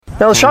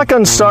Now, the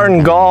shotgun start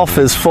in golf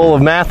is full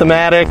of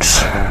mathematics.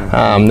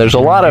 There's a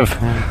lot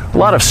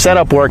of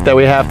setup work that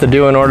we have to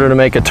do in order to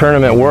make a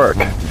tournament work.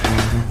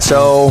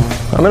 So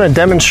I'm going to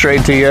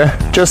demonstrate to you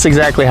just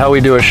exactly how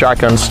we do a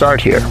shotgun start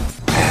here.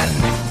 And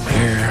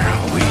here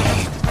we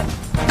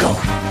go.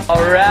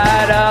 All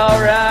right.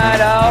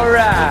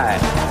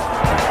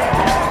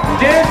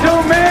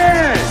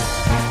 Gentlemen,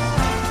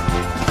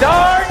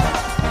 start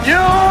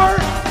your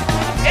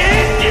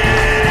engine!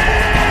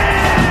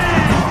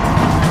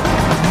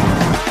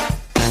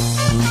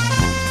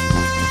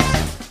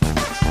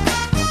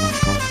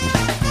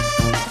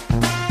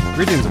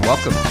 Greetings and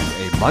welcome to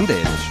a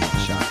Monday edition of the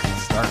Shotgun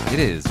Start. It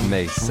is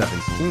May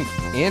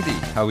 17th. Andy,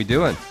 how we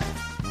doing?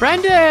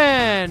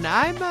 Brendan,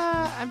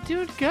 I'm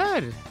doing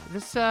good.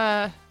 This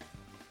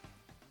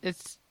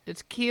it's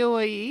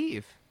Kiawah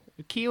Eve,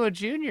 Kiawah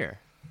Jr.,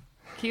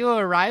 Kiawah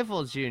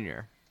Arrival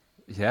Jr.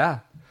 Yeah,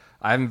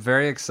 I'm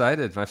very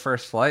excited. My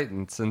first flight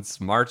since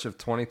March of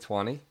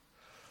 2020.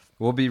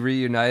 We'll be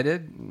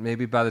reunited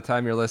maybe by the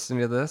time you're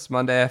listening to this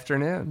Monday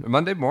afternoon, or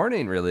Monday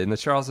morning, really, in the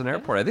Charleston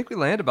Airport. I think we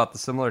land about the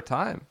similar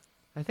time.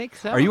 I think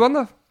so. Are you on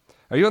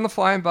the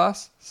flying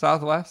bus,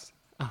 Southwest?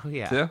 Oh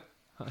yeah. Too?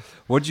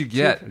 What'd you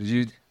get? Did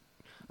you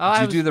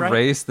do the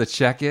race, the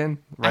check-in,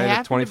 right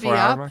at 24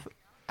 hour mark?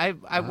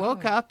 I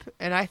woke up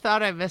and I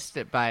thought I missed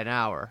it by an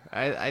hour.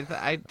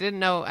 I didn't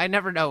know. I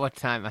never know what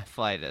time my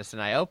flight is,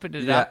 and I opened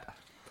it up,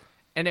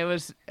 and it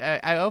was.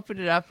 I opened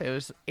it up. It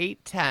was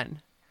 8:10,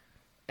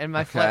 and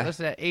my flight was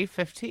at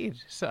 8:15.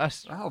 So I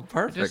was,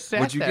 perfect. I just sat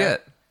What'd you there.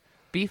 get?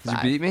 B5. Did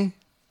you beat me?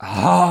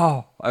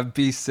 Oh, I'm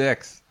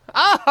B6.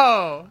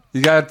 Oh,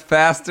 You got the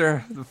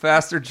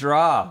faster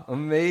draw.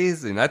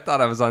 Amazing. I thought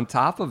I was on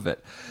top of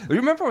it. You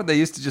remember when they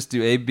used to just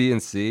do A, B,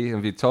 and C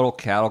and be total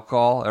cattle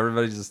call?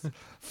 Everybody just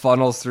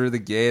funnels through the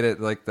gate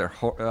at like they're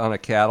on a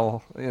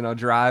cattle,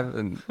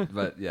 drive.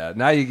 But yeah,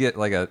 now you get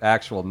like an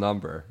actual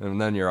number,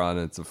 and then you're on.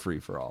 It's a free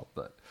for all.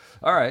 But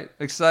all right,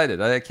 excited.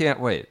 I can't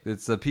wait.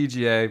 It's a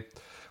PGA.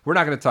 We're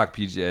not going to talk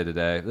PGA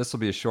today. This will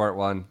be a short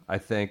one. I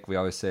think we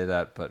always say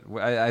that, but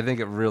I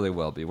think it really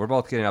will be. We're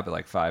both getting up at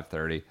like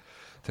 5:30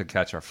 to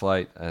catch our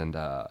flight, and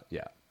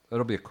yeah,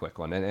 it'll be a quick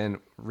one. And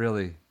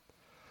really,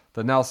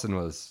 the Nelson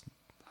was,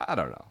 I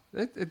don't know,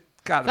 it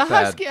got the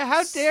bad. Husky!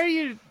 How dare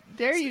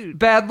you?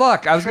 Bad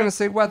luck. I was going to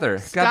say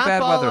weather. Got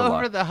bad weather all luck.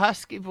 over the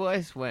Husky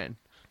Boys win.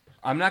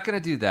 I'm not going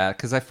to do that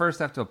because I first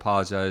have to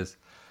apologize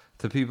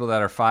to people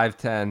that are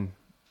 5'10"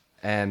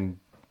 and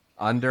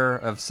under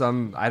of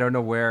some, I don't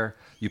know where.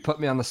 You put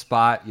me on the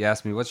spot. You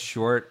asked me what's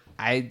short.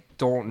 I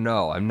don't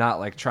know. I'm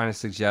not like trying to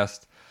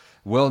suggest.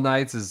 Will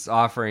Knights is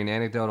offering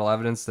anecdotal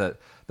evidence that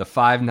the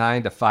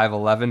 5'9" to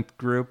 5'11"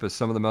 group is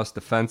some of the most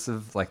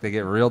defensive. Like they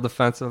get real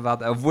defensive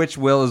about that, of which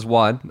Will is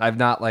one. I'm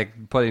not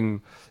like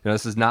putting,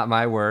 this is not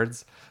my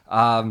words.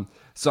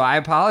 So I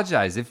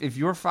apologize. If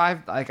you're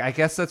 5, like I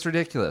guess that's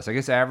ridiculous. I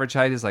guess average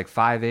height is like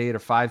 5'8" or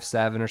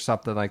 5'7" or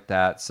something like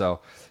that.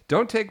 So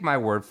don't take my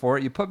word for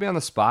it. You put me on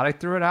the spot. I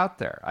threw it out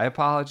there. I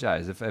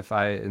apologize if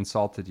I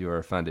insulted you or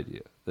offended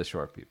you, the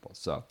short people.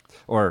 So,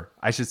 or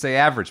I should say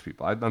average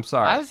people. I'm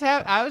sorry. I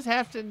was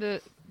having to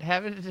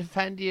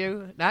defend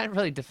you. Not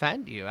really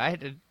defend you. I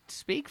had to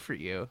speak for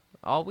you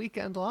all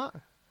weekend long.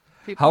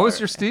 How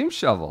was your steam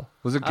shovel?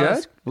 Was it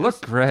good?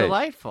 Looked great.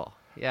 Delightful.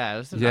 Yeah, it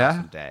was an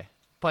awesome day.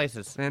 Place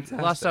is fantastic.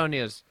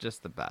 Lawsonia is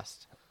just the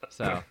best.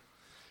 So,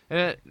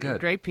 good.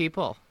 Great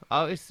people.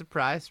 Always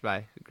surprised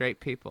by great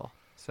people.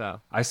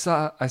 So I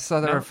saw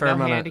there were a fair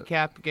amount of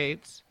handicap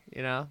gates.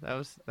 That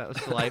was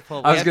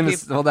delightful. I was going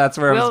to. Well, that's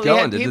where I was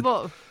going.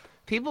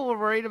 People were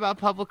worried about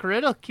public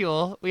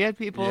ridicule. We had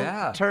people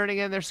turning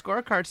in their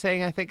scorecard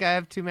saying, "I think I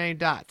have too many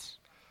dots."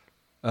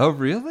 Oh,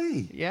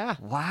 really? Yeah.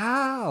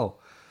 Wow.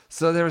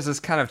 So there was this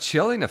kind of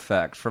chilling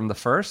effect from the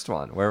first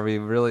one, where we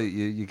really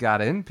you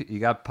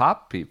got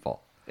pop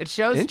people. It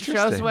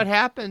shows what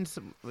happens,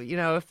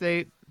 if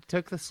they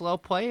took the slow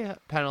play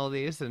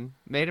penalties and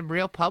made them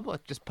real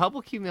public. Just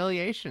public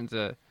humiliation's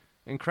a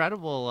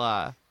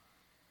incredible,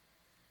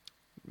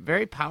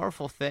 very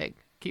powerful thing.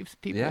 Keeps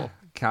people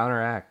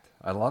counteract.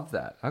 I love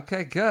that.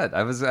 Okay, good.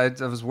 I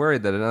was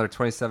worried that another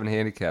 27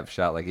 handicap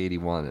shot like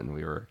 81, and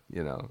we were,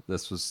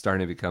 this was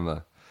starting to become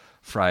a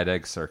fried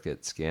egg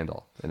circuit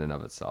scandal in and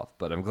of itself.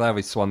 But I'm glad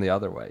we swung the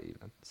other way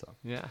even. So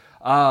yeah.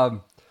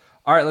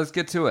 All right, let's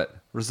get to it.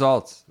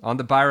 Results on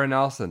the Byron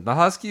Nelson, the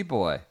Husky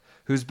Boy,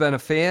 who's been a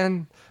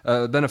favorite,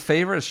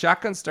 a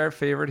shotgun start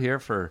favorite here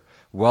for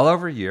well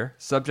over a year,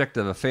 subject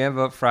of a Fan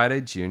Vote Friday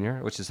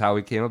Junior, which is how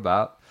we came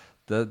about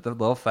the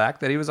little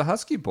fact that he was a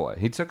Husky Boy.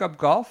 He took up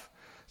golf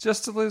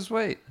just to lose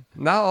weight.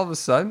 Now all of a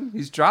sudden,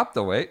 he's dropped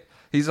the weight.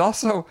 He's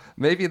also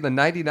maybe in the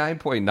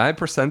 99.9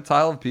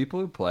 percentile of people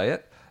who play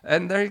it.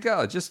 And there you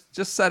go. Just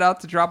set out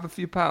to drop a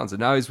few pounds. And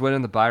now he's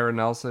winning the Byron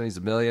Nelson. He's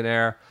a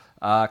millionaire.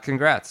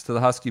 Congrats to the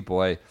Husky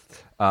Boy,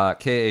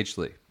 K.H.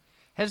 Lee.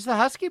 Has the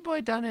Husky Boy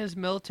done his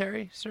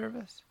military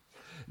service?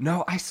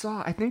 No, I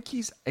think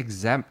he's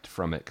exempt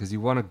from it because he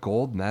won a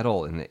gold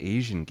medal in the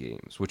Asian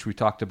Games, which we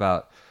talked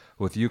about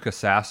with Yuka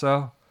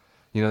Sasso.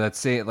 That's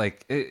saying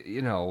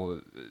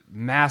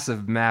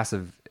massive,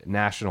 massive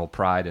national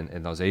pride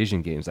in those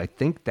Asian games. I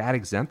think that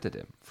exempted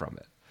him from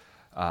it.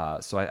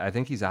 So I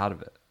think he's out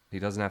of it. He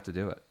doesn't have to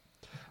do it.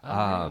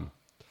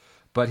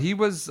 But he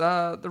was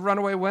the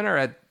runaway winner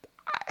at,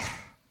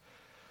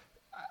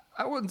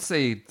 I wouldn't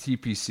say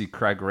TPC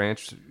Craig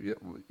Ranch,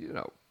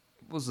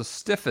 was the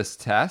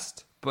stiffest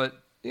test,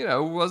 but, it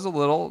was a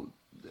little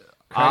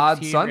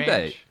odd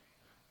Sunday. Ranch.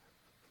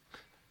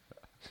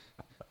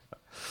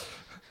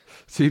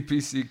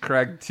 TPC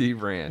Craig T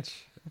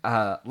Ranch.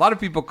 A lot of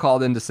people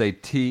called in to say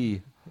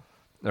T,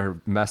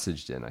 or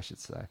messaged in, I should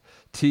say.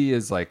 T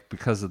is like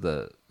because of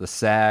the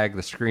SAG,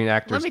 the Screen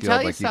Actors Guild. Tell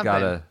you like something. You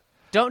gotta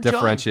don't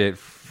differentiate join.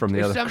 From the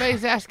if other. If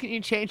somebody's asking you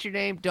to change your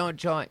name, don't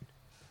join.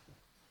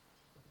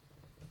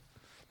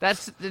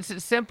 It's a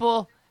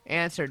simple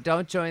answer.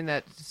 Don't join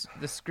the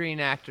Screen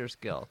Actors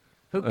Guild.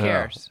 Who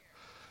cares?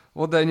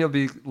 Well, then you'll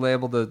be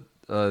labeled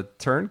a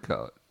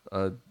turncoat,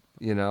 a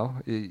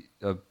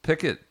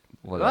picket,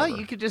 whatever. Well,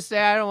 you could just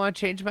say, I don't want to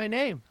change my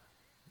name.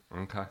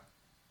 Okay.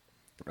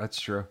 That's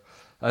true.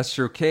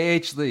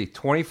 KH Lee,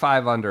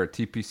 25 under at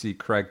TPC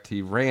Craig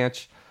T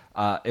Ranch.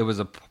 It was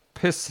a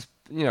piss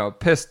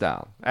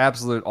down.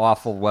 Absolute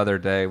awful weather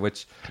day,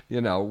 which,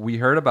 we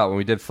heard about when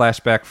we did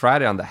Flashback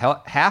Friday on the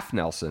half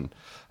Nelson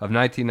of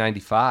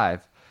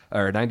 1995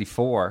 or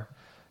 94.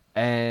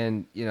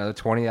 And, the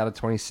 20 out of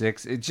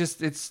 26.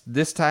 It's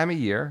this time of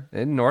year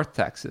in North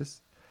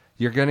Texas.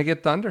 You're going to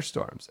get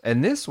thunderstorms.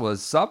 And this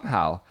was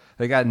somehow,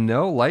 they got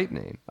no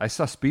lightning. I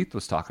saw Spieth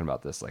was talking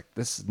about this. Like,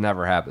 this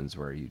never happens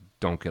where you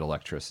don't get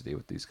electricity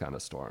with these kind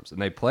of storms.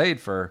 And they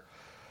played for,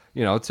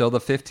 till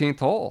the 15th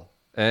hole.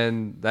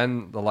 And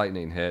then the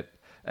lightning hit.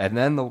 And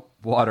then the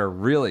water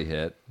really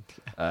hit.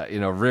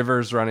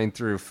 Rivers running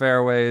through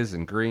fairways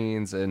and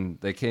greens. And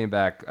they came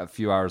back a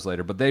few hours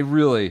later. But they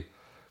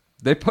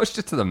pushed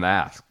it to the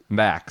max.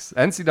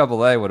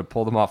 NCAA would have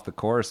pulled them off the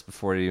course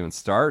before it even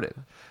started.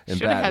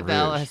 Should have had the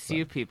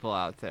LSU people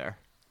out there.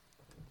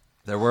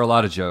 There were a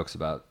lot of jokes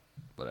about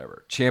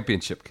whatever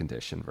championship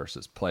condition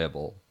versus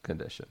playable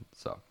condition.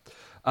 So,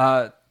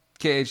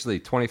 KH Lee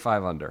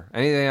 25 under.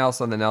 Anything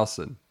else on the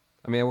Nelson?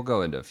 I mean, we'll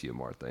go into a few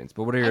more things.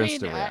 But what are your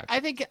instant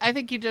reactions? I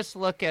think you just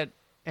look at,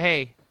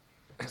 hey,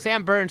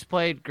 Sam Burns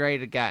played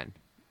great again.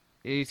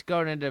 He's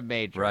going into a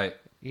major. Right.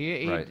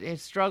 He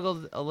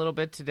struggled a little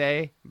bit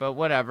today, but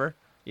whatever.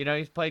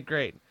 He's played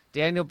great.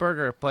 Daniel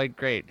Berger played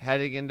great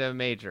heading into a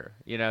major.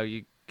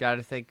 You got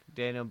to think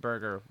Daniel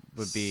Berger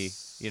would be,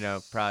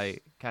 probably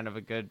kind of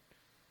a good,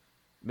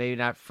 maybe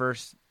not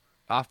first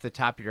off the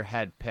top of your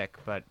head pick,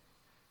 but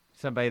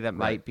somebody that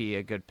might be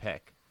a good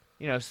pick.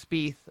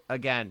 Spieth,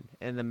 again,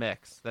 in the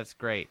mix. That's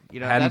great.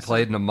 Hadn't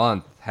played in a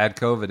month, had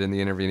COVID in the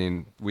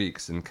intervening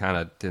weeks, and kind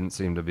of didn't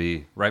seem to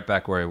be right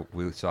back where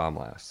we saw him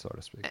last, so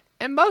to speak.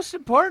 And most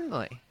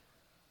importantly,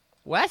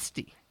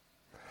 Westy.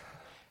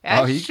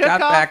 He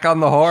got back on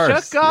the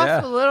horse. Shook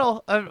off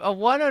a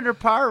 1 under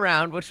par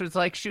round, which was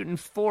like shooting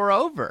 4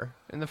 over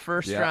in the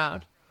first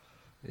round.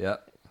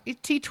 Yep. He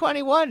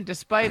T21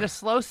 despite a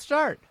slow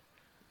start.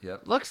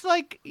 Yep. Looks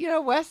like,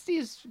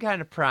 Westy's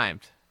kind of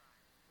primed.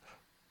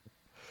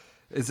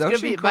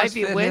 It might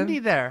be windy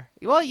there.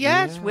 Well,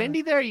 yeah, it's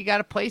windy there. You got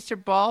to place your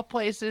ball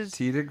places.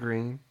 Tee to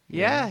green.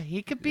 Yeah,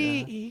 he could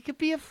be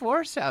a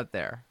force out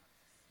there.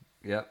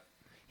 Yep.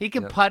 He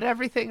can putt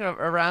everything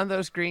around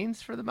those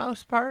greens for the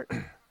most part.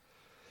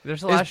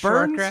 There's a lot of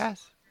short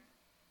grass.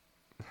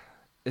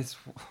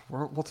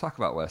 We'll talk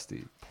about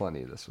Westy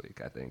plenty this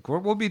week, I think.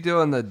 We'll be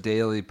doing the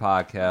daily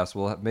podcast.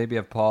 We'll maybe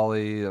have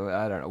Paulie.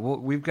 I don't know.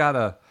 We've got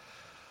a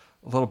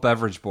little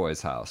Beverage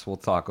Boys house. We'll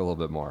talk a little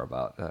bit more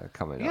about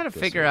coming up. You got to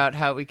figure out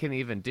how we can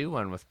even do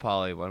one with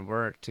Paulie when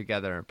we're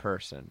together in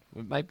person.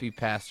 It might be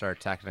past our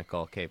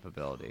technical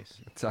capabilities.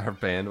 It's our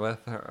bandwidth,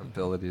 our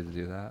ability to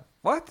do that.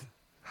 What?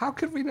 How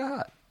could we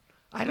not?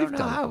 I don't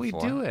know how we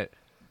do it.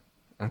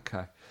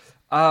 Okay.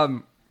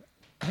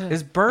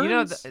 Is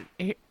Burns...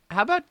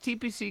 how about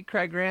TPC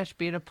Craig Ranch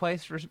being a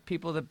place for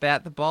people that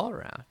bat the ball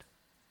around?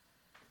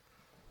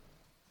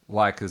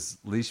 Why? Because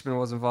Leishman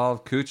was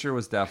involved. Kuchar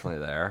was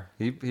definitely there.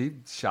 He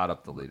shot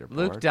up the leaderboard.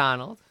 Luke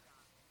Donald.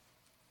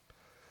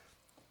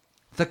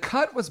 The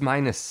cut was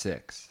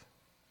 -6.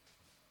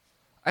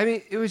 I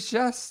mean, it was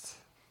just...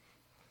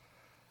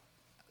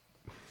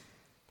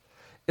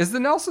 Is the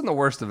Nelson the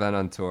worst event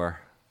on tour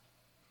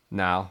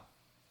now?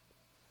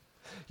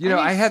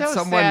 I had so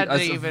someone... sad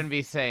to even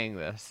be saying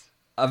this.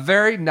 A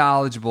very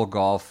knowledgeable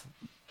golf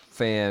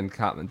fan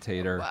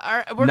commentator.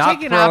 We're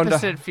taking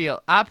opposite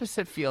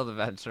field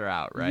events are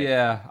out, right?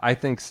 Yeah, I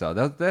think so.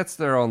 That's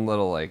their own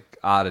little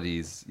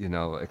oddities,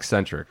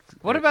 eccentric.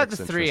 What about the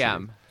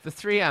 3M? The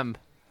 3M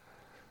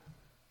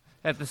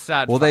at the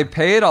sod. Well, they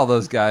paid all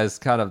those guys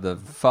kind of the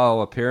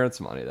faux appearance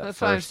money. That's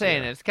what I'm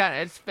saying. It's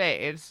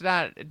fake. It's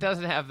not. It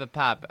doesn't have the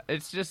pop.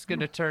 It's just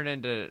going to turn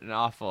into an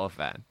awful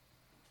event.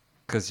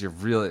 Because you're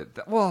really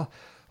well,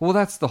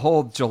 that's the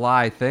whole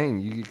July thing.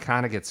 You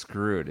kind of get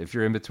screwed if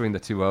you're in between the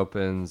two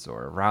opens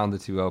or around the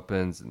two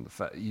opens, and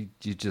you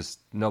just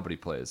nobody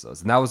plays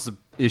those. And that was the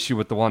issue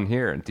with the one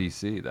here in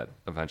DC that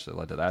eventually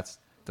led to that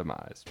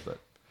demise. But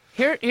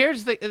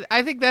Here's the.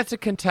 I think that's a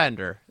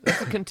contender.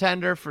 That's a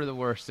contender for the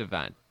worst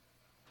event.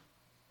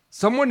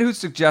 someone who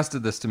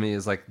suggested this to me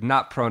is like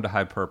not prone to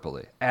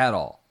hyperbole at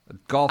all.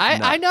 Golf.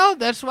 I know.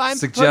 That's why I'm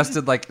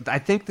suggested. Like I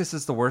think this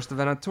is the worst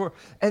event on tour.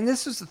 And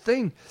this is the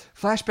thing.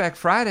 Flashback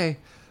Friday.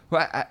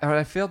 Well,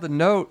 I failed to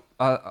note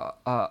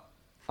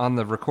on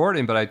the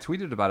recording, but I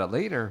tweeted about it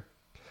later.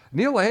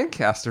 Neil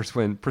Lancaster's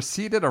win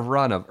preceded a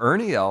run of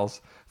Ernie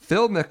Els,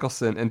 Phil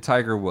Mickelson, and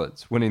Tiger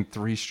Woods, winning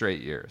 3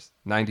 straight years,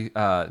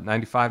 95,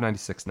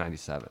 96,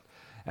 97.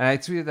 And I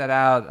tweeted that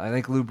out. I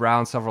think Lou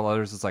Brown, several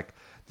others, it's like,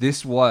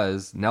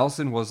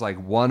 Nelson was like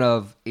one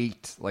of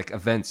 8 like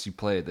events you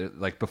played.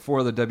 Like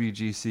before the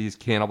WGCs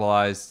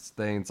cannibalized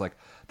things, like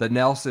the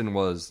Nelson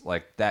was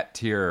like that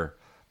tier.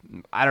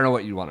 I don't know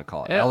what you want to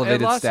call it.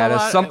 Elevated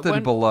status,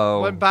 something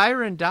below. When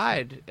Byron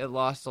died, it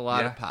lost a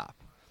lot of pop.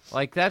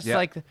 Like that's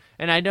like,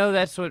 and I know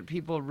that's what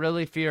people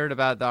really feared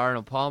about the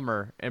Arnold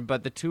Palmer,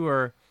 but the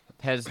tour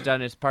has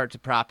done its part to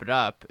prop it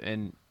up,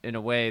 and in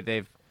a way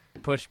they've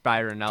pushed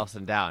Byron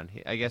Nelson down.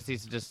 I guess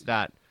he's just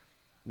not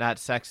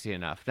sexy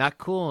enough, not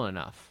cool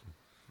enough.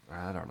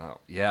 I don't know.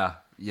 Yeah.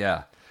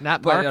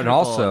 Not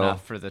marketable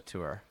enough for the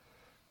tour.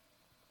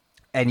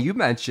 And you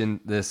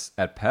mentioned this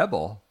at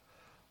Pebble,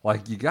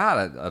 like you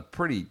got a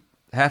pretty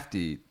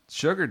hefty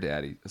sugar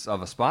daddy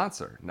of a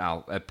sponsor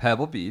now at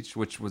Pebble Beach,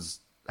 which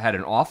had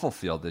an awful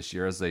field this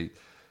year as they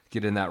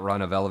get in that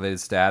run of elevated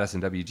status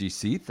and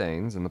WGC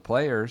things and the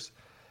players.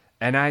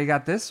 And now you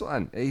got this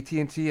one,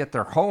 AT&T at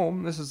their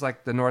home. This is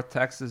like the North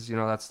Texas,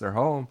 that's their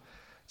home.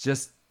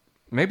 Just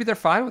maybe they're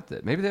fine with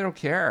it. Maybe they don't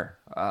care.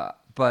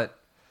 But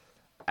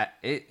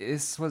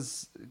it's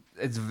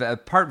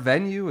part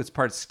venue, it's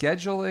part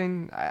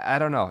scheduling. I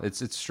don't know.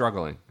 It's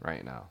struggling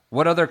right now.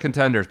 What other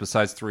contenders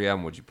besides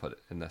 3M would you put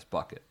in this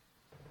bucket?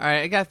 All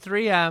right, I got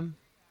 3M.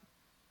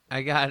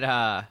 I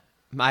got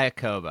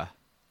Mayakoba.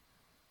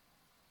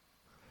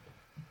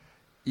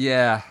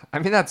 Yeah, I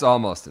mean that's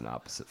almost an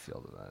opposite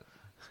field event,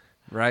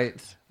 right?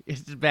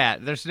 It's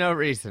bad. There's no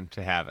reason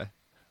to have it.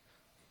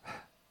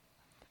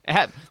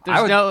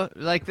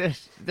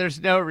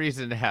 There's no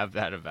reason to have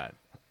that event.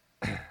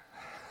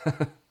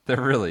 There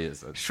really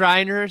isn't.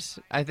 Shriners,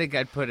 I think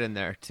I'd put in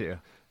there too.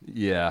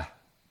 Yeah,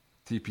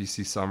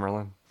 TPC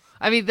Summerlin.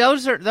 I mean,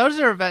 those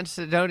are events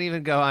that don't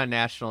even go on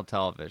national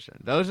television.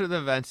 Those are the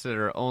events that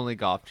are only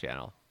Golf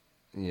Channel.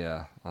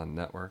 Yeah, on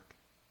network.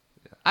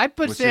 Yeah. I'd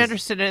put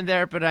Sanderson in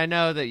there, but I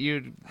know that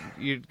you're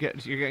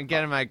gonna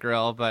get in my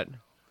grill. But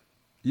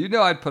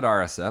I'd put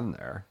RSM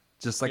there.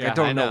 Just like I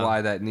don't know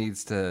why that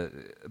needs to.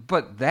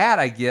 But that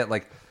I get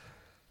like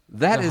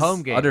that is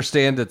home game.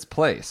 Understand its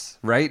place,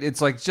 right?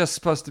 It's like just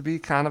supposed to be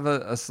kind of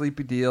a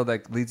sleepy deal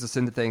that leads us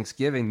into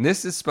Thanksgiving.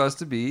 This is supposed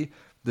to be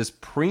this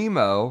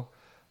primo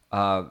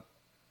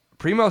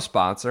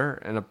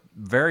sponsor in a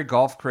very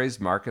golf crazed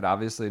market,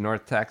 obviously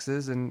North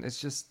Texas, and it's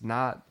just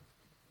not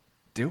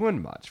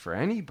doing much for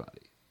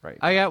anybody right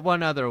now. I got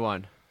one other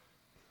one.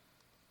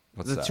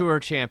 What's the that? Tour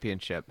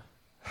Championship.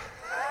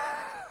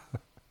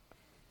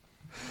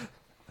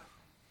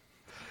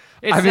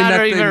 It's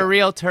not even a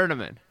real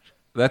tournament.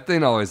 That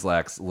thing always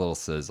lacks a little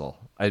sizzle,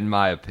 in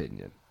my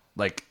opinion.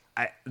 Like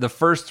the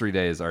first 3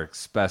 days are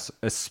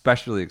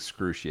especially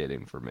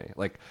excruciating for me.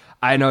 Like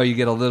I know you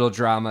get a little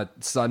drama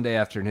Sunday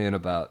afternoon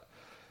about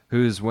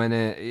who's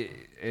winning.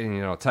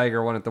 And,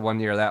 Tiger won it the one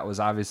year. That was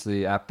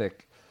obviously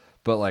epic.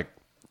 But like,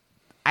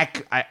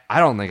 I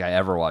don't think I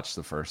ever watched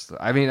the first.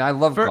 I mean, I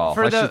love golf.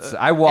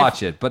 I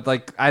watch it, but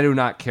like, I do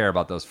not care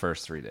about those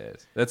first 3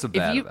 days. That's a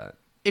bad event.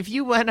 If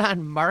you went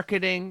on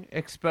marketing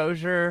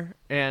exposure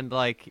and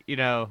like,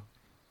 the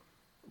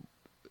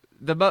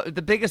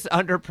biggest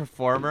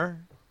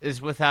underperformer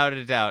is without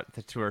a doubt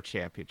the Tour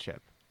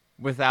Championship,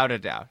 without a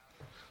doubt.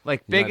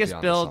 Like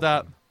biggest build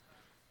up,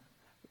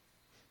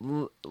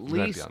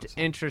 least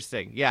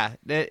interesting. Yeah,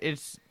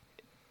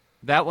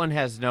 that one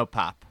has no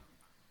pop.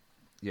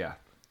 Yeah.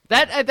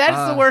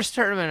 That's the worst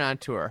tournament on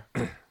tour.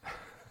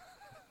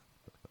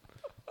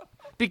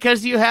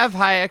 Because you have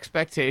high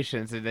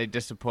expectations and they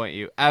disappoint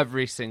you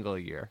every single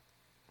year.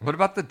 What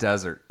about the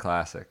Desert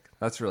Classic?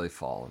 That's really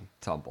fallen,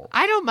 tumbled.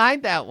 I don't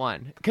mind that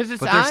one because there's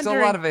still a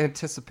lot of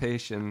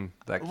anticipation.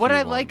 What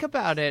I like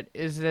about it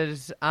is that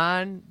it's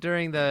on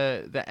during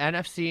the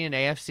NFC and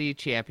AFC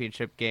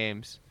championship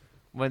games.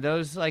 When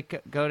those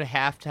like go to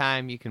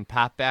halftime, you can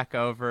pop back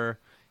over.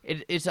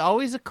 It's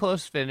always a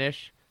close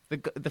finish.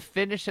 The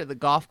finish at the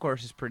golf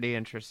course is pretty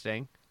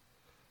interesting.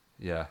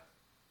 Yeah.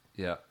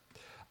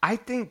 I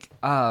think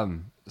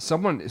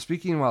someone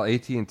speaking while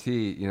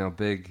AT&T,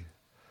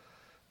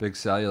 big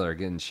cellular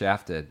getting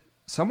shafted.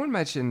 Someone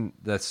mentioned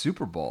that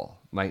Super Bowl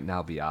might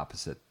now be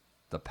opposite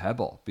the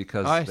Pebble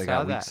because they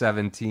got Week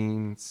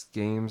 17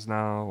 games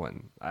now,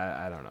 and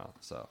I don't know.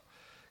 So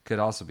could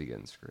also be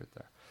getting screwed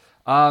there.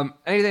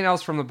 Anything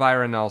else from the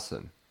Byron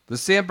Nelson? The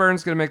Sam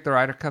Burns going to make the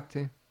Ryder Cup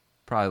team?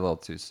 Probably a little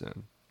too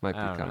soon. Might be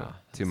kind of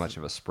too much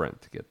of a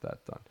sprint to get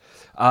that done.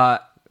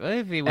 Well,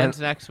 if he wins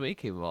next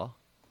week, he will.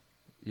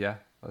 Yeah,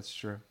 that's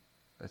true.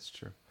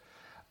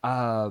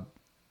 And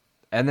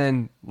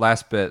then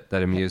last bit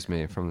that amused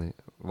me from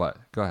What?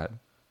 Go ahead.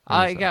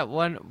 I got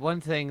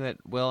one thing that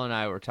Will and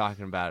I were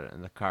talking about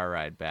in the car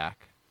ride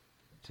back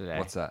today.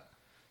 What's that?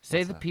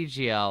 Say the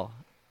PGL,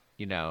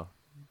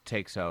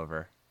 takes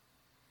over.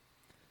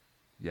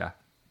 Yeah.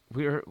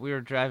 We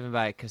were driving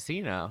by a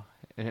casino,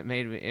 and it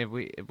made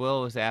me.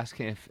 Will was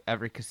asking if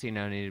every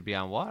casino needed to be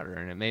on water,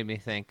 and it made me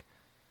think,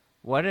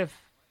 what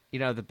if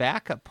the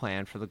backup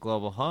plan for the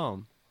global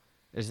home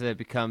is that it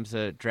becomes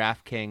a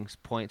DraftKings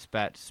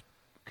PointsBet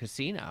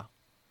casino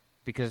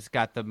because it's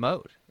got the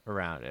moat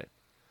around it.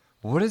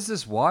 What is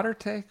this water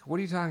take? What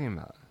are you talking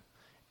about?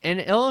 In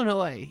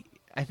Illinois,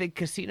 I think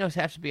casinos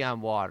have to be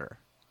on water.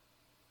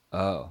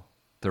 Oh,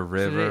 the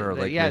river or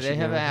like yeah,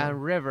 Michigan they have a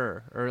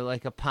river or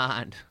like a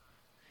pond.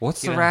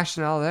 What's the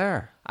rationale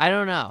there? I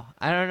don't know,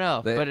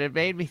 but it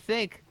made me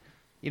think,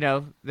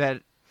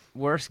 that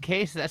worst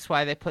case, that's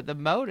why they put the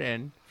moat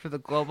in for the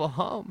global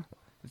home.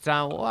 It's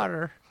on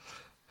water.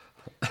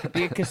 It'd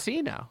be a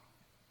casino.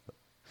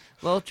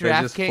 Little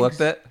DraftKings. Just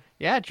flip it?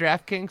 Yeah,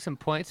 DraftKings and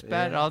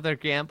PointsBet, all their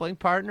gambling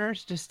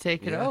partners, just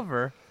take it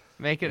over,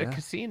 make it a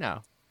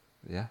casino.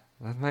 Yeah,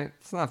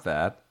 it's not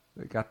bad.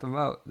 They got the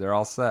moat. They're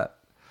all set.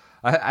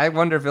 I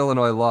wonder if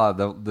Illinois law,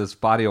 this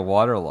body of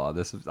water law,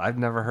 I've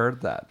never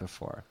heard that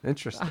before.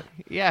 Interesting.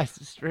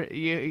 Yes,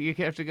 you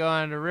have to go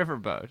on a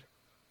riverboat.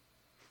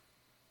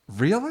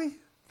 Really?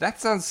 That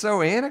sounds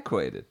so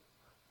antiquated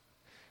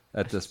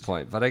at this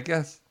point. But I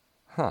guess,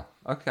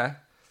 okay.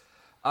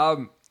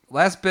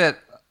 Last bit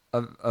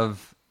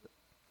of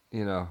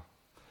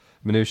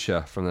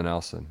minutia from the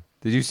Nelson.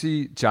 Did you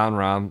see Jon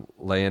Rahm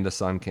lay into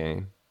Sun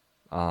Kane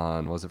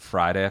on, was it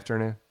Friday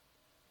afternoon?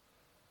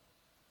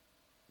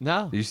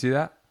 No. Did you see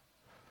that?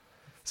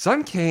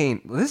 Sun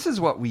Kane, this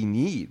is what we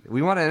need.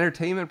 We want an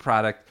entertainment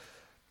product.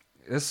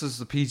 This is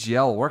the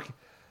PGL working.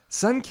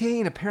 Sun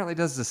Kane apparently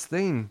does this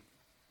thing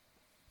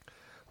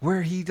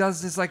where he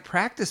does this like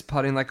practice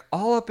putting, like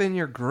all up in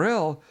your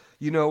grill,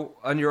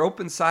 on your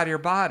open side of your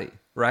body,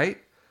 right?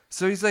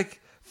 So he's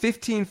like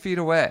 15 feet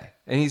away,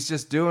 and he's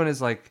just doing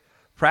his like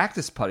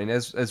practice putting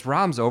as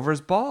Rahm's over his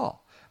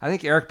ball. I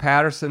think Eric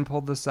Patterson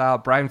pulled this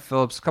out. Brian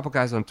Phillips, a couple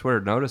guys on Twitter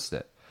noticed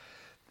it.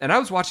 And I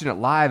was watching it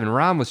live, and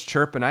Rahm was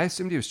chirping. I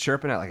assumed he was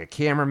chirping at like a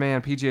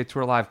cameraman, PGA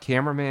Tour Live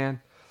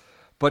cameraman.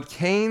 But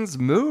Kane's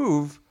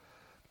move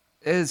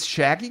is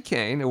Shaggy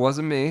Kane. It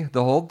wasn't me.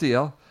 The whole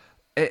deal.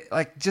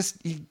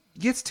 He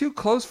gets too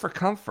close for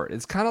comfort.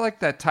 It's kind of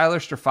like that Tyler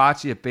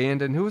Strafacci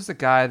abandoned. Who was the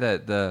guy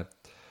that the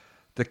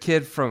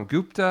kid from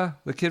Gupta?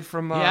 The kid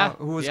from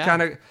who was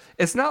kind of.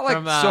 It's not like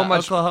from, so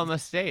much Oklahoma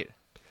State.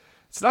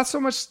 It's not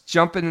so much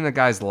jumping in the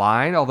guy's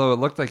line, although it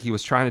looked like he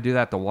was trying to do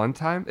that the one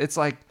time. It's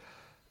like,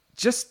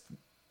 just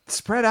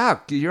spread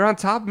out. You're on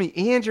top of me,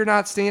 and you're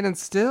not standing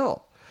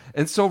still.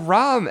 And so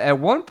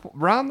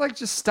Rahm like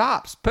just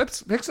stops,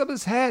 picks up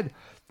his head,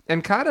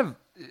 and kind of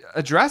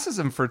addresses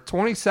him for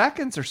 20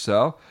 seconds or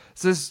so.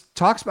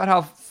 Talks about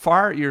how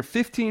far you're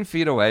 15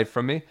 feet away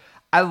from me.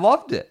 I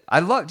loved it.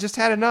 Just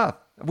had enough.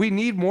 We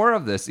need more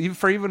of this,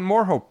 even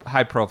more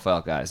high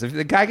profile guys. If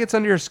the guy gets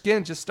under your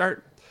skin, just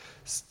start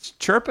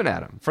chirping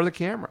at him for the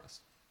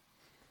cameras.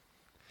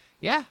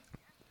 Yeah,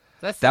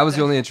 that was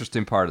the only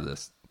interesting part of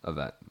this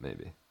event,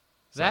 maybe.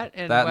 That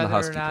and that whether and the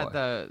Husky or not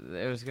Boy.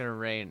 it was going to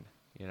rain,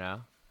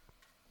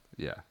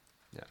 Yeah.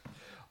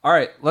 All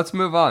right, let's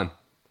move on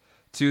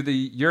to the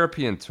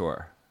European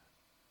Tour.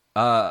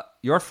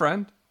 Your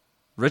friend,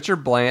 Richard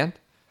Bland,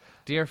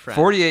 dear friend,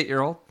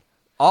 48-year-old,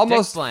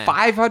 almost Bland.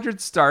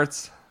 500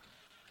 starts.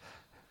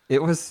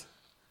 It was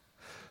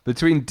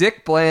between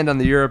Dick Bland on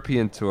the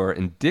European Tour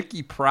and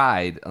Dicky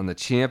Pride on the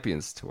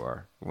Champions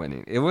Tour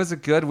winning. It was a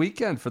good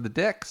weekend for the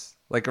Dicks,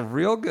 like a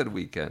real good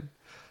weekend.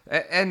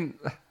 And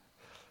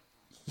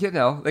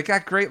they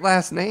got great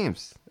last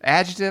names.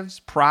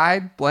 Adjectives,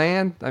 Pride,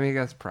 Bland. I mean, I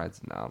guess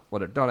Pride's a noun.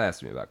 Whatever. Don't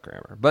ask me about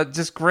grammar. But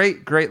just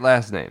great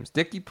last names.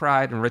 Dicky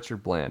Pride and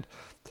Richard Bland.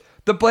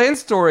 The Bland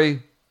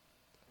story,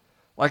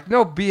 like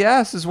no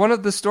BS, is one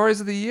of the stories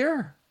of the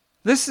year.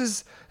 This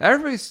is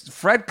everybody's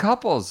Fred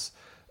Couples,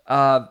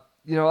 other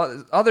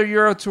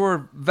Euro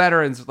Tour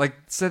veterans,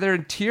 say they're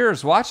in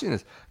tears watching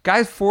this.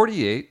 Guy's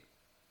 48.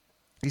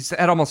 He's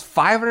had almost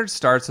 500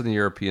 starts on the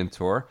European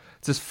Tour.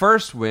 It's his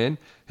first win.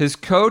 His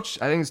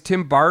coach, I think it's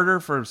Tim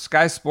Barter for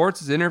Sky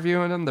Sports, is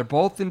interviewing him. They're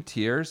both in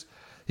tears.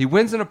 He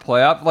wins in a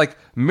playoff,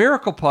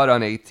 miracle putt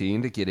on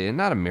 18 to get in.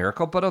 Not a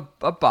miracle, but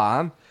a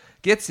bomb.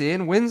 Gets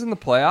in, wins in the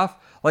playoff.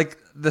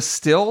 The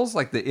stills,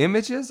 the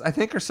images, I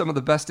think are some of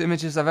the best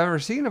images I've ever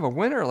seen of a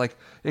winner.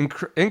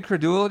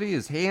 Incredulity,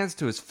 his hands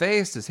to his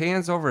face, his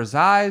hands over his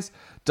eyes,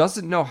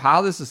 doesn't know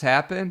how this has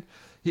happened.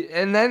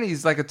 And then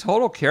he's like a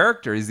total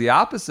character. He's the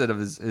opposite of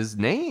his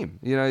name.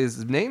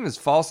 His name is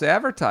false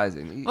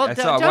advertising. Well,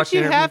 don't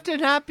you have to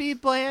not be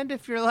Bland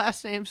if your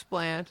last name's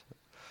Bland?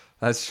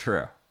 That's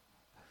true.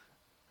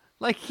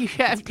 You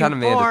have it's kind of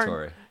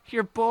mandatory.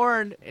 You're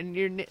born and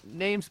your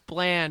name's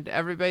Bland.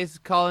 Everybody's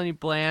calling you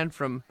Bland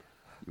from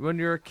when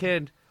you're a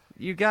kid.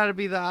 You got to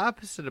be the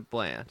opposite of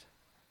Bland.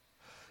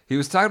 He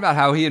was talking about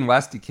how he and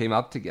Westy came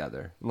up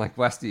together.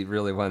 Westy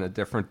really went a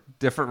different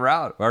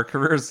route. Our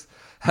careers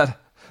had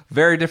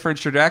very different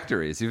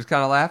trajectories. He was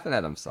kind of laughing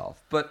at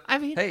himself. But I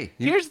mean, hey,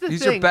 here's the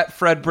he's thing. your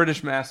Betfred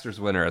British Masters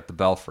winner at the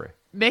Belfry.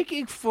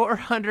 Making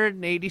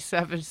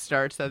 487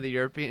 starts on the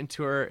European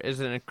Tour is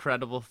an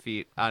incredible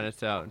feat on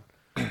its own.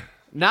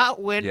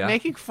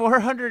 Making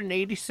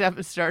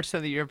 487 starts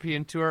on the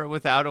European Tour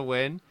without a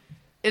win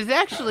is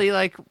actually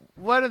like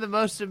one of the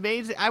most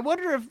amazing. I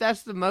wonder if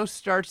that's the most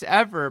starts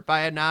ever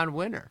by a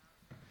non-winner.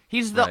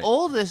 He's the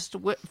oldest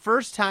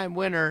first-time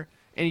winner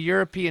in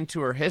European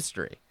Tour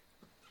history.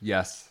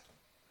 Yes.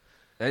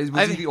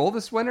 Was he the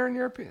oldest winner in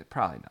European?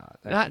 Probably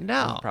not.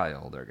 No. He's probably an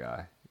older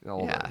guy.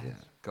 Yeah.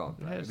 Going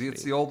back.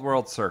 It's the old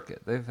world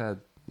circuit. They've had,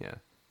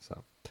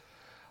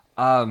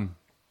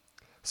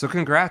 So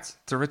congrats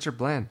to Richard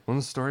Bland, one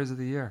of the stories of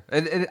the year.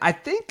 And I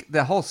think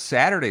the whole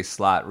Saturday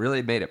slot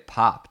really made it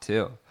pop,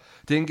 too.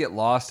 Didn't get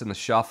lost in the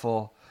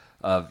shuffle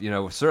of,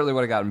 certainly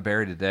would have gotten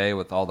buried today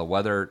with all the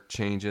weather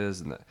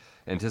changes and the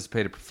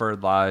anticipated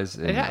preferred lies.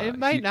 It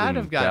might not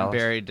have gotten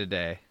buried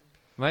today.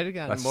 Might have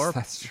gotten more.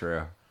 That's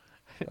true.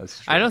 That's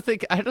true. I don't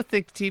think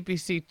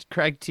TPC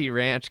Craig T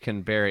Ranch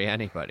can bury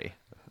anybody.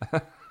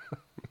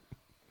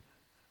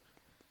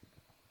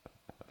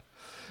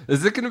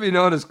 Is it going to be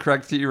known as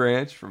Craig T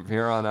Ranch from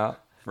here on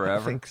out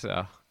forever? I think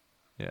so.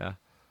 Yeah.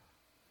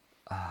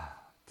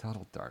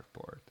 Total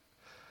dartboard.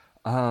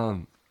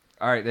 All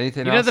right.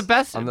 Anything else? The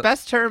best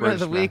tournament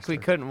British of the week Master? we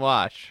couldn't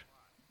watch.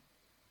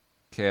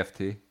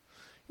 KFT.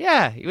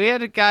 Yeah, we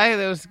had a guy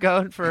that was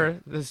going for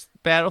this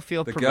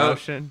Battlefield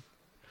promotion.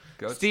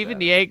 Goat Steven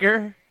status.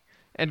 Yeager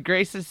and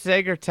Grayson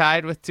Sager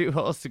tied with 2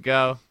 holes to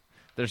go.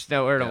 There's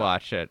nowhere to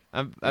watch it.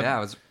 I'm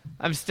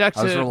stuck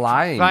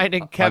to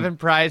finding Kevin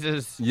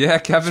Price's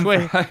Kevin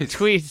Price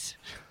tweets.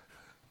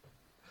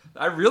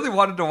 I really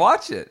wanted to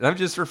watch it. I'm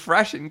just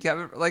refreshing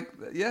Kevin.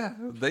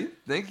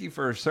 Thank you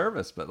for your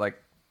service, but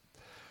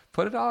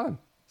put it on.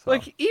 So.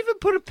 Even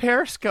put a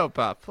Periscope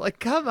up.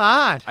 Come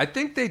on. I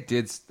think they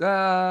did.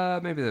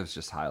 Maybe that was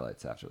just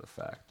highlights after the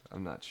fact.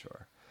 I'm not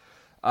sure.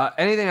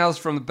 Anything else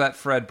from the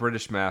Betfred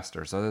British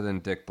Masters other than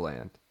Dick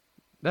Bland?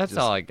 That's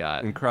all I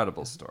got.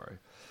 Incredible story.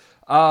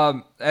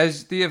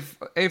 As the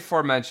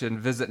aforementioned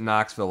Visit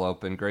Knoxville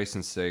Open,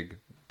 Grayson Sigg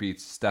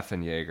beats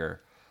Stefan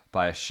Jaeger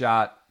by a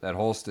shot at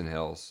Holston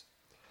Hills.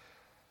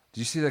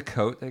 Did you see the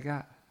coat they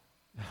got?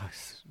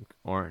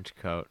 Orange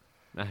coat.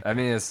 I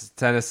mean, it's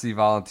Tennessee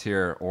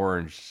Volunteer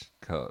orange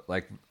coat.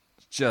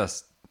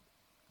 Just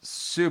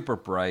super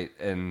bright.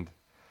 And,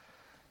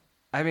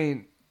 I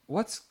mean,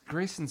 what's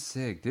Grayson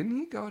Sigg? Didn't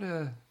he go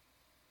to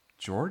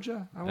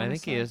Georgia? I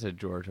think he is a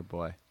Georgia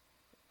boy.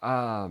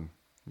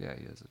 Yeah,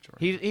 he is a Georgia.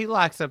 He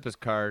locks up his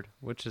card,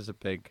 which is a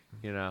big,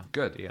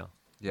 good deal.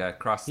 Yeah,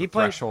 across the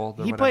threshold.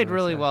 He played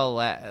really well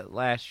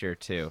last year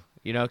too.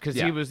 Because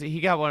he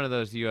got one of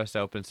those U.S.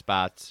 Open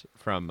spots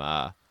from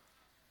the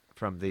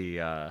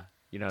the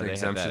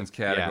exemptions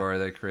category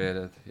they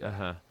created.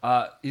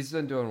 Uh-huh. He's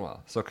been doing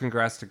well. So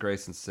congrats to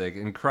Grayson Sigg.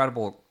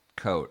 Incredible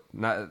coat.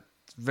 Not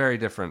very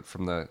different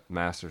from the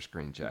Masters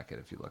green jacket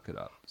if you look it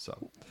up.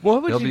 So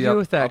what would you do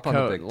with that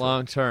coat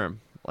long term?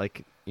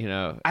 After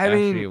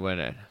you win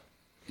it.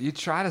 You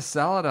try to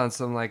sell it on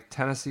some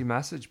Tennessee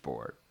message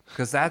board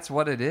because that's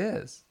what it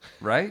is,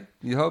 right?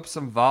 You hope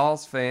some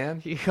Vols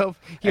fan. You hope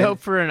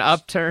for an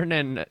upturn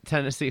in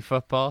Tennessee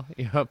football.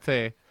 You hope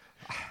they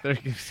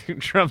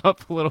drum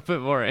up a little bit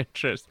more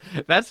interest.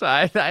 That's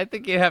why I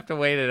think you have to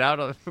wait it out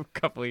a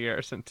couple of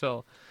years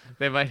until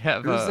they might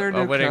have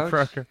a winning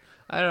program.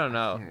 I don't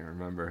know. I can't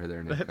remember who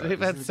their new coach They've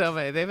had so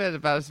many. They've had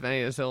about as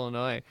many as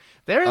Illinois.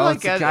 They're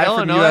at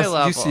Illinois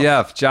level.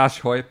 UCF,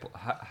 Josh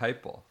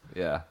Heupel.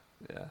 Yeah.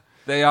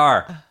 They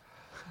are.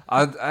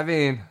 I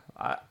mean,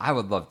 I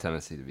would love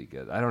Tennessee to be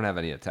good. I don't have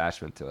any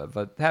attachment to it,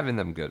 but having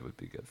them good would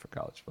be good for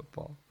college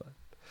football. But,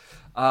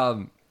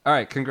 all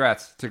right,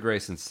 congrats to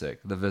Grayson Sigg,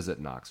 the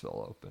Visit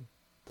Knoxville Open.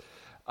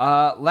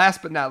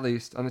 Last but not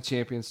least, on the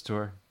Champions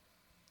Tour,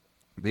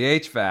 the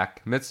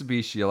HVAC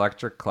Mitsubishi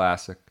Electric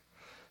Classic,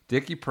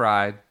 Dicky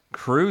Pride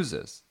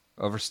cruises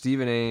over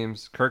Stephen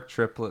Ames, Kirk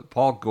Triplett,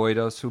 Paul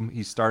Goydos, whom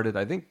he started,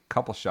 I think, a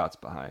couple shots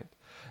behind,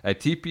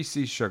 at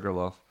TPC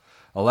Sugarloaf.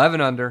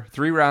 11 under,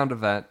 3-round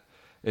event.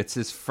 It's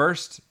his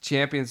first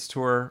Champions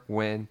Tour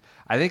win.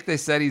 I think they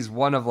said he's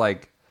one of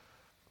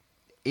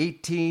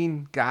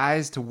 18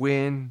 guys to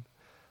win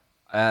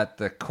at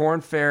the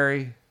Corn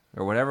Ferry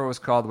or whatever it was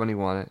called when he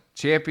won it.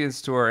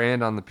 Champions Tour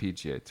and on the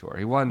PGA Tour.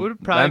 He won would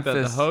have probably Memphis.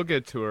 been the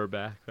Hoga Tour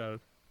back then.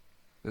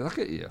 Look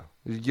at you.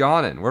 You're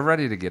yawning. We're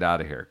ready to get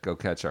out of here. Go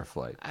catch our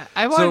flight.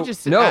 I want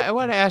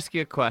to ask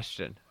you a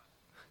question.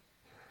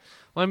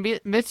 When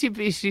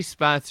Mitsubishi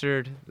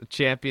sponsored the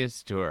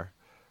Champions Tour,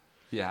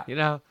 yeah,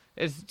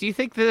 do you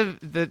think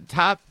the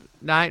top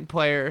 9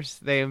 players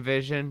they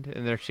envisioned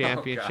in their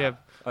championship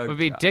would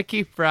be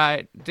Dicky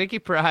Pride,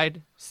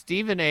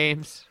 Stephen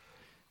Ames,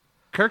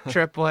 Kirk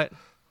Triplett,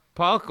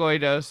 Paul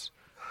Goydos,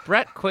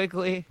 Brett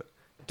Quigley,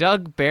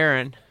 Doug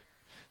Barron,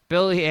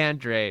 Billy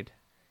Andrade,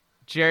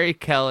 Jerry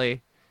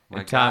Kelly,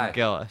 and Tom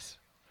Gillis?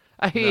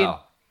 I mean,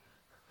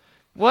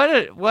 what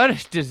a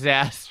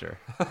disaster!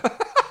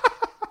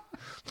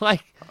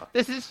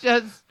 This is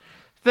just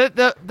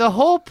The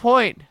whole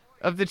point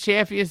of the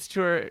Champions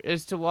Tour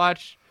is to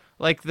watch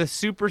like the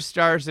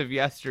superstars of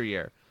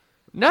yesteryear.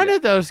 None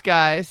of those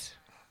guys.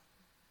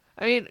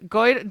 I mean,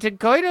 did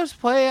Goidos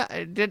play?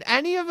 Did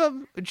any of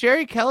them?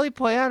 Jerry Kelly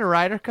play on a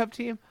Ryder Cup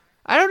team?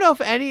 I don't know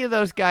if any of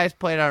those guys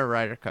played on a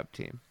Ryder Cup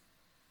team.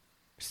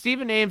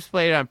 Stephen Ames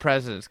played on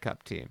President's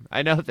Cup team.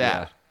 I know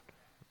that.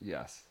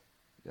 Yeah.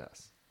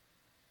 Yes.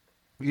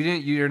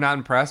 You're not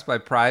impressed by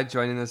Pride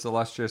joining this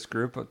illustrious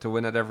group to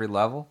win at every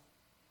level?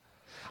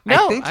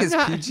 No, I think his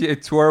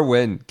PGA Tour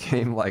win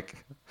came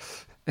like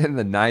in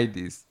the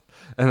 90s.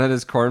 And then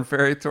his Korn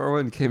Ferry Tour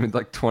win came in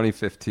like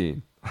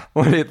 2015.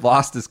 When he had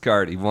lost his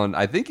card,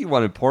 I think he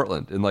won in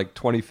Portland in like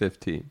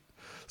 2015.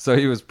 So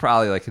he was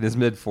probably like in his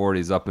mid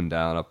 40s, up and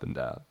down, up and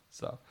down.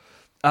 So,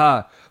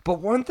 but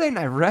one thing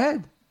I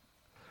read,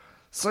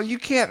 so you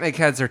can't make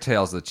heads or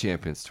tails of the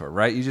Champions Tour,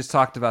 right? You just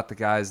talked about the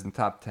guys in the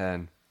top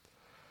 10.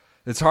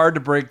 It's hard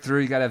to break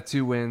through. You got to have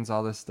 2 wins,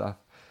 all this stuff.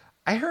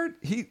 I heard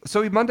he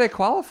Monday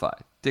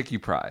qualified, Dicky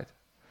Pride.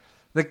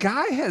 The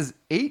guy has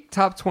 8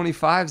 top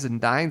 25s and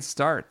 9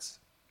 starts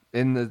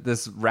in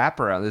this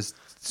wraparound, this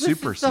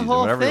super season,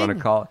 whatever you want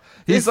to call it.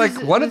 He's like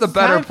one of the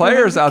better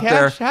players out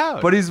there,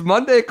 but he's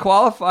Monday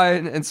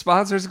qualifying and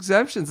sponsors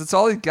exemptions. That's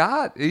all he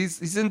got.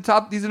 He's an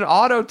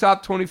auto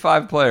top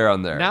 25 player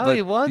on there. Now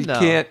he won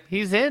though.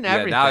 He's in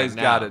everything. Now he's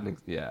got it.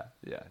 Yeah.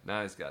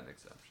 Now he's got an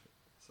exemption.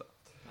 So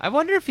I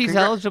wonder if he's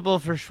eligible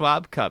for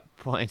Schwab Cup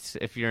points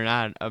if you're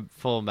not a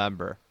full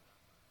member.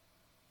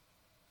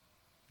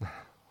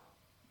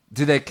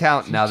 Do they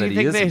count now that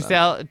he is a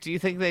member? Do you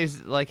think they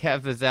like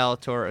have the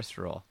Zalatoris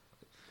rule?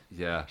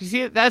 Yeah. You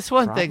see, that's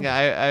one thing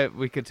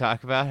we could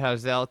talk about, how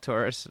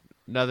Zalatoris,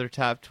 another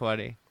top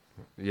 20.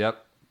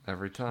 Yep,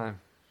 every time.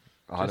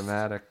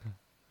 Automatic.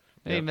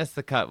 He missed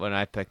the cut when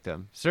I picked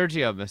him.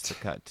 Sergio missed the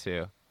cut,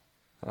 too.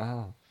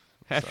 Oh.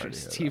 After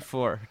his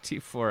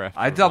T4 after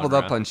I doubled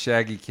up on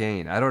Shaggy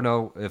Kane. I don't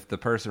know if the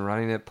person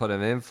running it put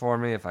him in for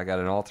me, if I got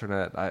an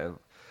alternate. Of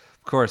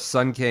course,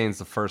 Sun Kane's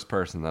the first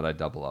person that I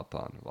double up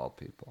on, of all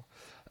people.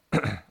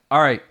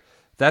 All right.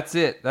 That's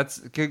it.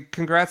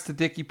 Congrats to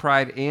Dicky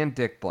Pride and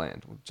Dick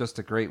Bland. Just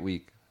a great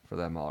week for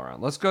them all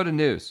around. Let's go to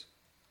news.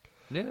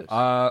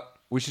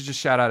 We should just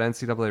shout out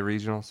NCAA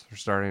regionals for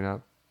starting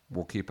up.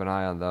 We'll keep an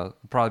eye on those.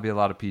 There'll probably be a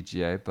lot of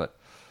PGA, but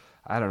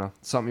I don't know.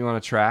 Something you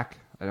want to track?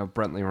 I know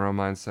Brentley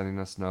Romine's sending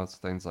us notes,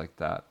 things like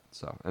that.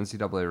 So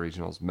NCAA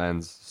regionals,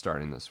 men's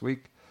starting this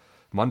week,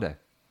 Monday.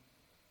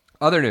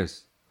 Other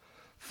news.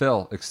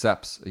 Phil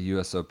accepts a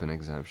U.S. Open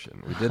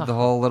exemption. We did the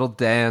whole little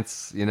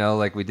dance,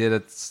 like we did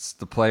at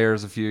the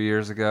Players a few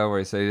years ago where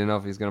he said he didn't know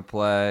if he's going to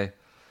play.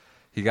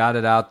 He got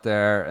it out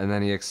there, and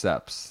then he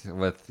accepts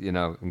with,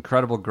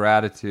 incredible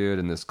gratitude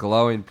and this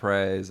glowing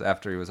praise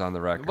after he was on the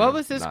record. What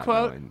was his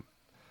quote?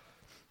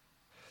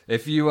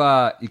 If you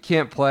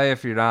can't play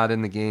if you're not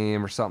in the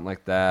game or something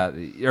like that,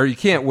 or you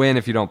can't win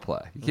if you don't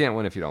play. You can't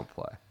win if you don't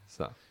play.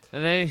 So,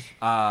 and then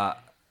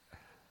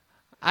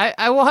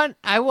I want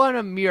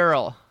a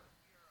mural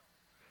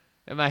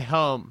in my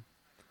home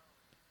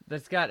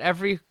that's got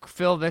every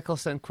Phil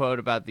Mickelson quote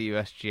about the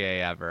USGA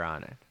ever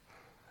on it.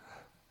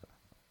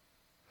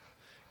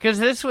 Because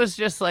this was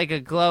just like a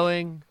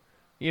glowing,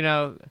 he blows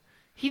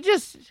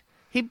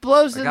in the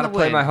wind. I got to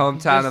play my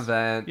hometown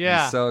event.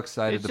 Yeah. He's so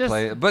excited to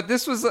play it. But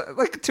this was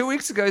like 2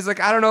 weeks ago. He's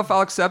like, I don't know if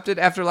I'll accept it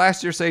after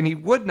last year saying he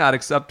would not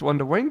accept one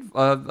to win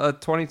a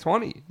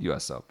 2020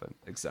 U.S. Open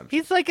exemption.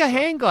 He's like a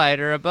hang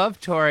glider above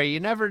Torrey. You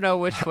never know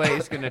which way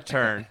he's going to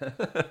turn.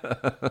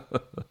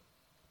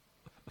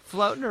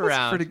 Floating around.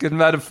 That's a pretty good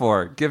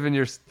metaphor, given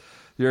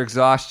your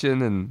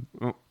exhaustion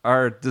and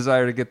our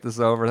desire to get this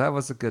over. That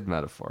was a good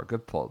metaphor.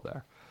 Good pull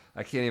there.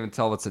 I can't even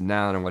tell what's a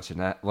noun and what's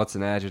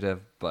an adjective,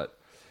 but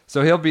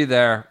so he'll be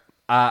there.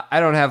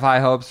 I don't have high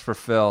hopes for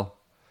Phil.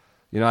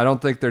 I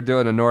don't think they're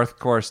doing a North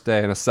Course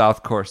day and a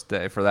South Course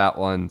day for that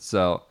one.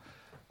 So,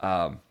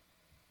 I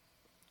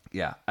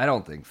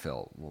don't think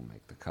Phil will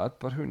make the cut,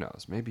 but who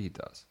knows? Maybe he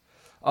does.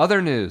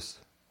 Other news.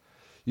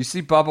 You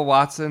see Bubba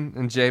Watson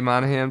and Jay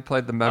Monahan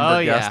played the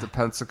member guest at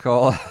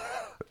Pensacola.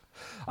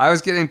 I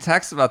was getting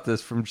texts about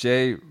this from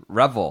Jay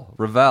Revel,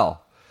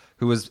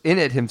 who was in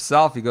it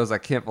himself. He goes, I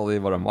can't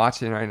believe what I'm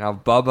watching right now.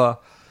 Bubba,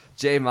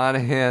 Jay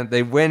Monahan,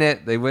 they win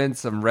it. They win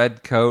some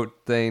red coat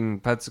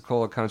thing,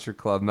 Pensacola Country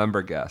Club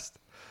member guest.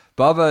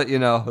 Bubba,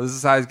 this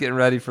is how he's getting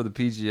ready for the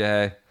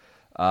PGA.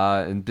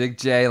 And Big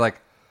Jay, I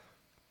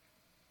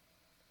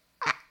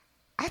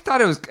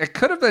thought it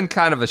could have been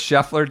kind of a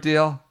Scheffler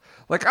deal.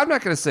 I'm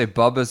not going to say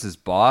Bubba's his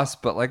boss,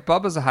 but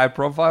Bubba's a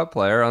high-profile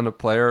player on a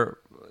player,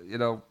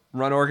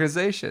 run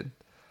organization.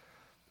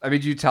 I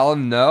mean, do you tell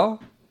him no?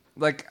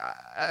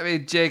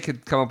 Jay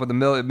could come up with a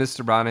million.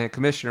 Mr. Monahan,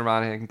 Commissioner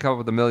Monahan can come up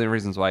with a million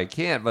reasons why he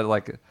can't. But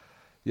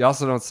you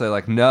also don't say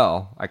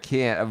no, I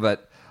can't.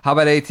 But how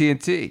about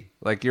AT&T?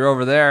 You're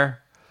over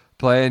there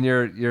playing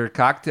your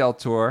cocktail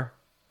tour.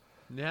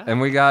 Yeah. And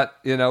we got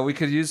we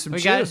could use some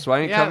juice.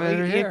 Why don't you come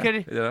in here?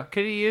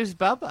 Could have used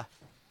Bubba.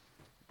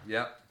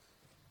 Yep.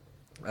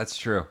 That's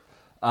true.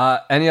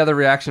 Any other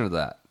reaction to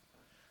that?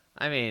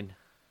 I mean,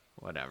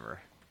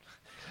 whatever.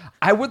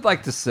 I would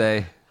like to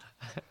say,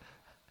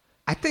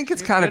 I think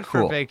it's kind of Good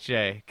cool. for Big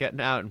J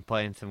getting out and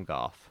playing some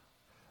golf.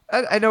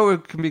 I know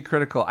it can be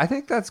critical. I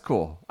think that's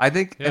cool. I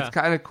think it's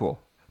kind of cool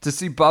to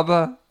see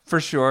Bubba,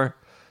 for sure,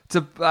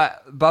 to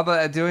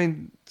Bubba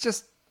doing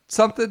just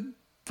something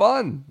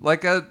fun,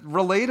 like a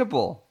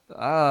relatable.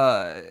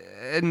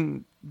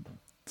 And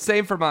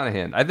same for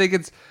Monahan. I think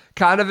it's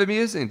kind of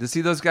amusing to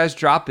see those guys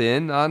drop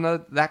in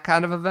on that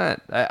kind of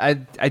event. I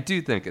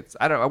do think it's,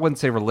 I wouldn't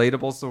say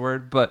relatable is the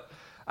word, but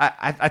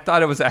I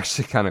thought it was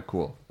actually kind of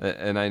cool.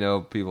 And I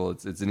know people,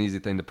 it's an easy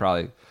thing to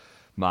probably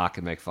mock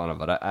and make fun of,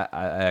 but I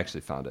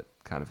actually found it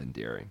kind of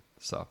endearing.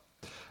 So,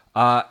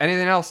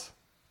 anything else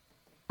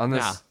on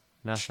this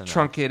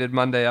truncated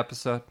Monday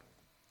episode?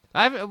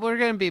 We're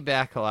going to be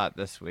back a lot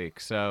this week,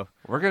 so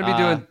we're going to be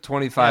doing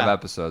 25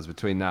 episodes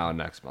between now and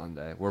next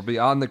Monday. We'll be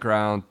on the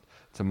ground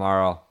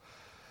tomorrow.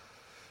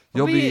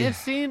 You'll be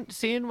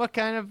seeing what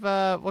kind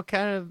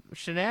of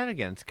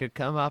shenanigans could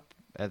come up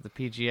at the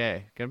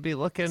PGA. Going to be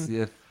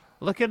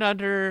looking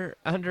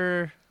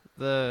under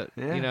the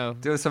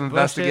doing some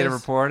investigative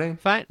reporting.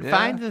 Find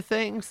the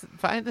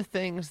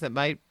things that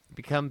might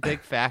become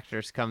big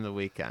factors come the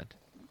weekend.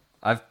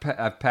 I've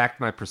packed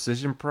my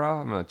Precision Pro.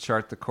 I'm going to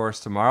chart the course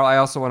tomorrow. I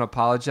also want to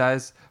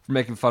apologize for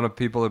making fun of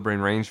people who bring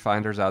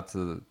rangefinders out to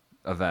the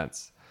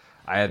events.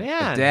 I had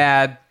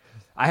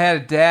a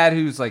dad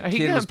who's like, are you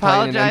going to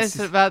apologize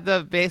about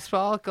the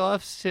baseball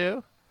gloves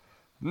too?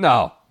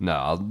 No,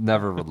 I'll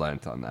never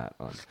somebody's what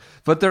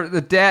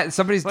dad.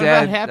 What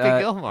about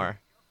Happy Gilmore?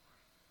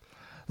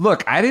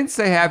 Look, I didn't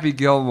say Happy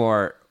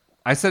Gilmore.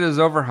 I said it was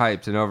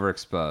overhyped and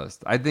overexposed.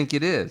 I think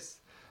it is.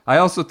 I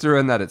also threw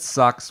in that it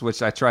sucks,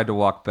 which I tried to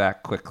walk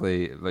back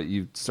quickly, but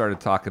you started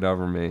talking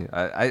over me.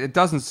 It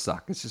doesn't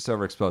suck. It's just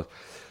overexposed.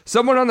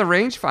 Someone on the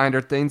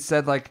rangefinder thing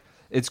said, like,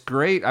 it's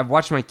great. I've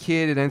watched my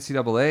kid at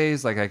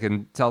NCAAs. Like, I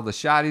can tell the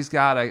shot he's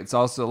got. It's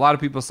also, a lot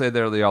of people say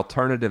they're the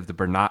alternative to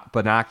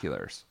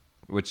binoculars,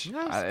 but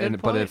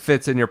it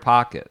fits in your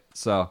pocket.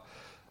 So,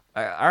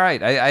 all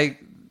right.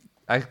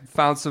 I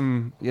found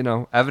some,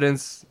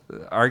 evidence,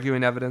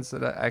 arguing evidence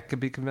that I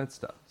could be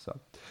convinced of. So,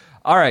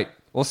 all right.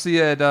 We'll see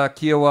you at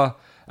Kiawah.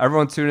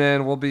 Everyone tune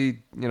in. We'll be,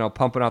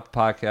 pumping out the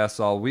podcast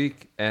all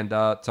week and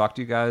talk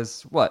to you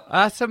guys,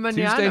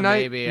 Tuesday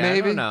night, maybe?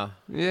 I don't know.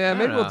 Yeah,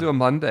 maybe we'll do a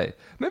Monday.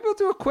 Maybe we'll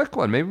do a quick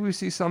one. Maybe we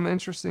see some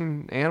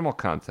interesting animal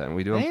content.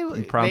 We do a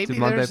impromptu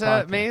Monday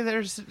podcast. Maybe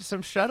there's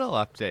some shuttle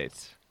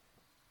updates.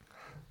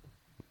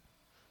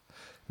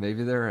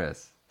 Maybe there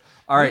is.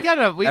 All right.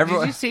 Did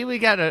you see we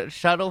got a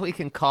shuttle we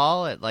can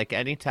call at like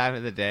any time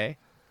of the day?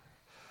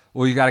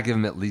 Well, you got to give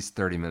them at least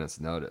 30 minutes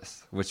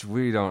notice, which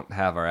we don't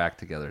have our act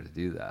together to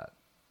do that.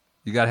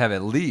 You got to have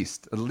at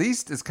least. At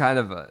least is kind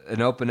of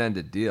an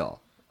open-ended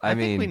deal. I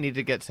think we need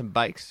to get some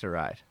bikes to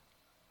ride.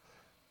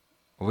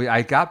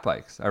 I got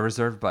bikes. I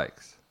reserved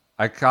bikes.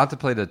 I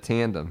contemplated a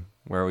tandem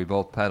where we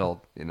both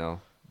pedaled,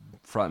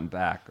 front and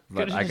back.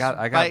 But I got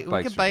bikes.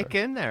 We could bike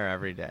in there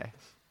every day.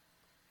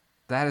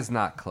 That is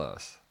not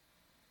close.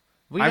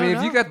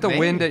 If you got the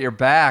wind at your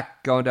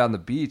back going down the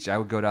beach, I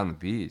would go down the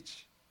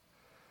beach.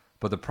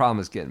 But the problem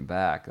is getting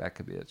back. That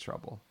could be a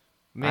trouble.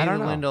 Maybe the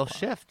wind will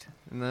shift,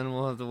 and then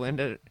we'll have the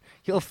wind.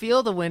 You'll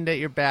feel the wind at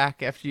your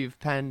back after you've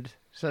penned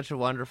such a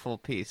wonderful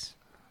piece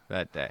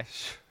that day.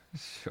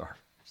 Sure.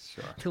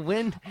 The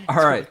wind.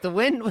 All right. The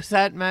wind was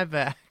at my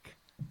back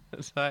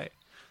as I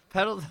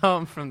pedaled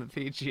home from the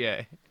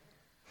PGA.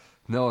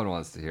 No one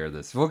wants to hear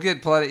this. We'll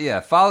get plenty.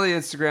 Yeah, follow the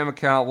Instagram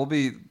account. We'll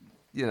be,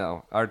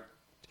 our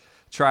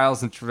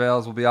trials and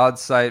travails. We'll be on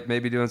site,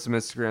 maybe doing some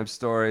Instagram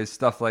stories,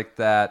 stuff like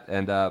that,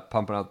 and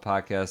pumping out the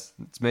podcast.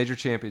 It's Major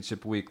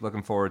Championship Week.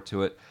 Looking forward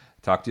to it.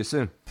 Talk to you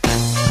soon.